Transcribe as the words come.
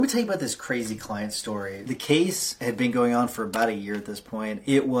Let me tell you about this crazy client story. The case had been going on for about a year at this point.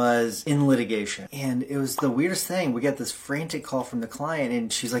 It was in litigation. And it was the weirdest thing. We got this frantic call from the client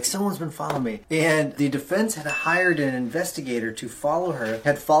and she's like, someone's been following me. And the defense had hired an investigator to follow her,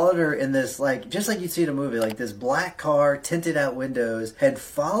 had followed her in this, like, just like you'd see in a movie, like this black car, tinted out windows, had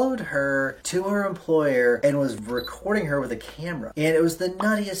followed her to her employer and was recording her with a camera. And it was the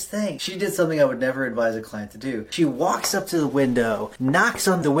nuttiest thing. She did something I would never advise a client to do. She walks up to the window, knocks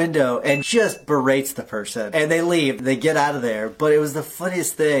on the window, and just berates the person. And they leave. They get out of there. But it was the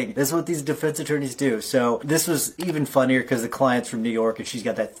funniest thing. This is what these defense attorneys do. So this was even funnier because the client's from New York and she's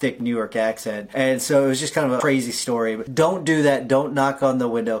got that thick New York accent. And so it was just kind of a crazy story. But don't do that. Don't knock on the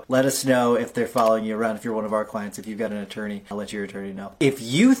window. Let us know if they're following you around. If you're one of our clients, if you've got an attorney, I'll let your attorney know. If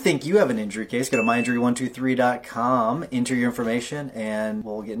you think you have an injury case, go to myinjury123.com, enter your information, and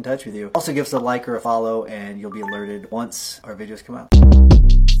we'll get in touch with you. Also give us a like or a follow and you'll be alerted once our videos come out.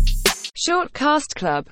 Shortcast Club.